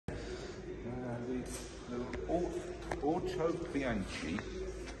Autobianchi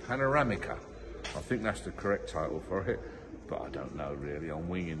Panoramica. I think that's the correct title for it, but I don't know really. I'm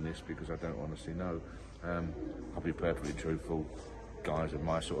winging this because I don't honestly know. I'll be perfectly truthful. Guys of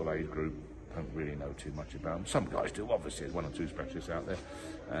my sort of age group don't really know too much about them. Some guys do, obviously, there's one or two specialists out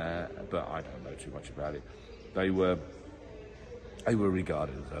there, but I don't know too much about it. They were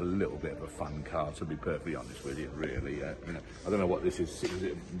regarded as a little bit of a fun car, to be perfectly honest with you, really. You know, I don't know what this is, is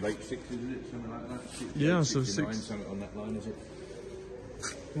it late 60s, is it, something like that? 60, yeah, 69, so 6. something on that line, is it?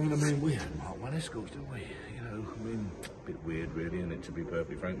 Well, I mean, we had Mark 1 Escorts, didn't we? You know, I mean, a bit weird, really, isn't it, to be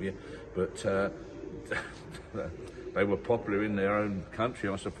perfectly frank with you? But they were popular in their own country,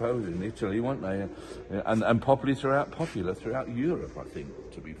 I suppose, in Italy, weren't they? And popular throughout Europe, I think,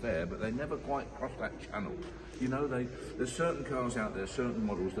 to be fair, but they never quite crossed that channel. You know, there's certain cars out there, certain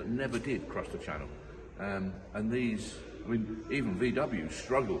models that never did cross the channel. And these, I mean, even VW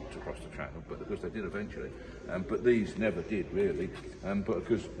struggled to cross the channel, but because they did eventually. But these never did, really. But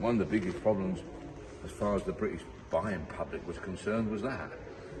because one of the biggest problems, as far as the British buying public was concerned, was that.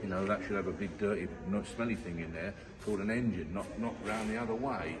 You know, that should have a big, dirty, not smelly thing in there called an engine, not round the other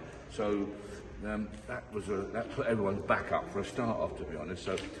way. So that put everyone's back up for a start off, to be honest.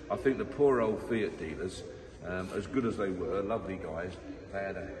 So I think the poor old Fiat dealers, as good as they were, lovely guys, they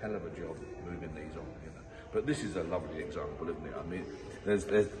had a hell of a job moving these on. You know. But this is a lovely example, isn't it? I mean, it's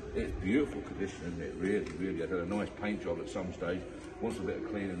beautiful condition, isn't it? Really, really. I had a nice paint job at some stage. Wants a bit of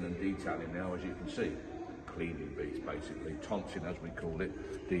cleaning and detailing now, as you can see. Cleaning beats, basically. Tonsing, as we call it.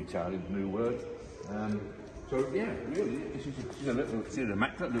 Detailing, new word. So yeah, really, this is a little, it's an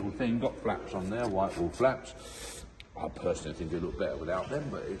immaculate little thing. Got flaps on there, white wall flaps. I personally think they look better without them,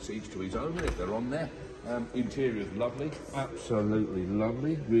 but it's each to his own if they're on there. Interior's lovely, absolutely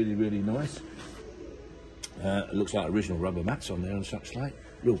lovely, really, really nice. It looks like original rubber mats on there and such like.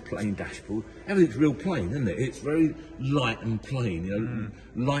 Real plain dashboard. Everything's real plain, isn't it? It's very light and plain. You know,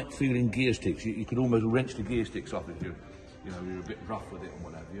 light feeling gear sticks. You could almost wrench the gear sticks off if you're a bit rough with it and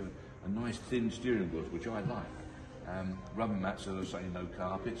what have you. A nice thin steering wheel, which I like. Rubber mats, as I say, no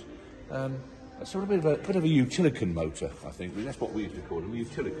carpets. A sort of a bit of a utility motor, I think. That's what we used to call them, a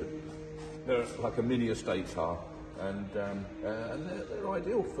utility. They're like a mini estate car, and they're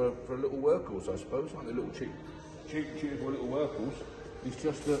ideal for a little workhorse, I suppose. Like a little cheap little workhorse. It's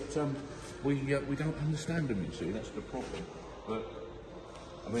just that we don't understand them, you see. That's the problem. But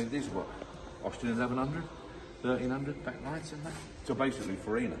I mean, these are what, Austin 1100, 1300 backlights and that. So basically,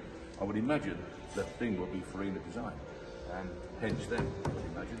 Farina. I would imagine the thing will be Farina design, and hence them. I would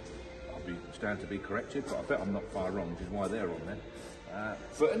imagine. Stand to be corrected, but I bet I'm not far wrong, which is why they're on there.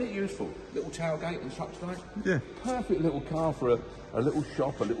 But isn't it useful? Little tailgate and such like. Yeah. Perfect little car for a little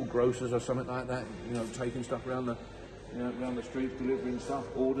shop, a little grocer's or something like that. You know, taking stuff around the, around the streets, delivering stuff,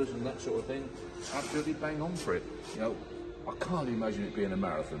 orders and that sort of thing. Absolutely bang on for it. You know, I can't imagine it being a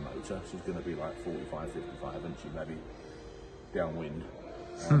marathon motor. She's going to be like 45, 55, and she maybe downwind.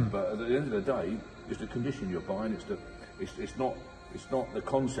 But at the end of the day, it's the condition you're buying. It's not the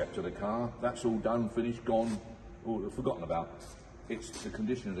concept of the car. That's all done, finished, gone, or forgotten about. It's the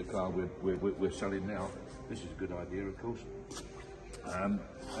condition of the car we're selling now. This is a good idea, of course. And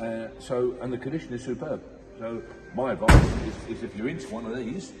the condition is superb. So my advice is if you're into one of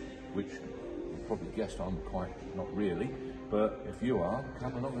these, which you probably guessed I'm quite not really, but if you are,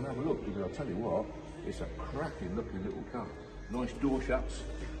 come along and have a look, because I'll tell you what, it's a cracking looking little car. Nice door shuts.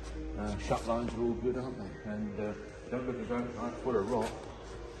 Shut lines are all good, aren't they? And don't look as though it's like full of rot.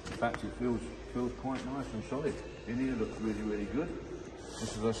 In fact, it feels quite nice and solid. In here looks really, really good.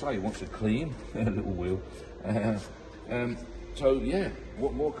 Just as I say, wants a clean little wheel. So yeah,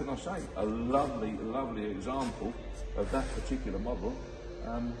 what more can I say? A lovely, lovely example of that particular model.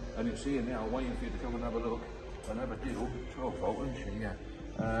 And it's here now, waiting for you to come and have a look and have a deal. 12 volt, isn't she?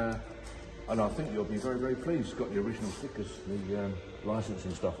 Yeah. And I think you'll be very, very pleased. It's got the original stickers, the licence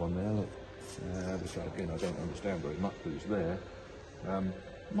and stuff on there. Look. Which again I don't understand very much, but it's there.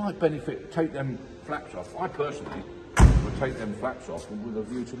 Might benefit, take them flaps off. I personally would take them flaps off and with a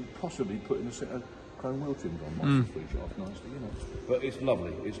view to possibly putting a set of chrome wheel trims on once it's switched off nicely, you know. But it's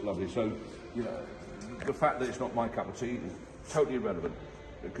lovely, So, you know, the fact that it's not my cup of tea is totally irrelevant.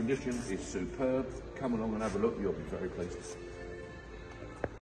 The condition is superb. Come along and have a look, you'll be very pleased.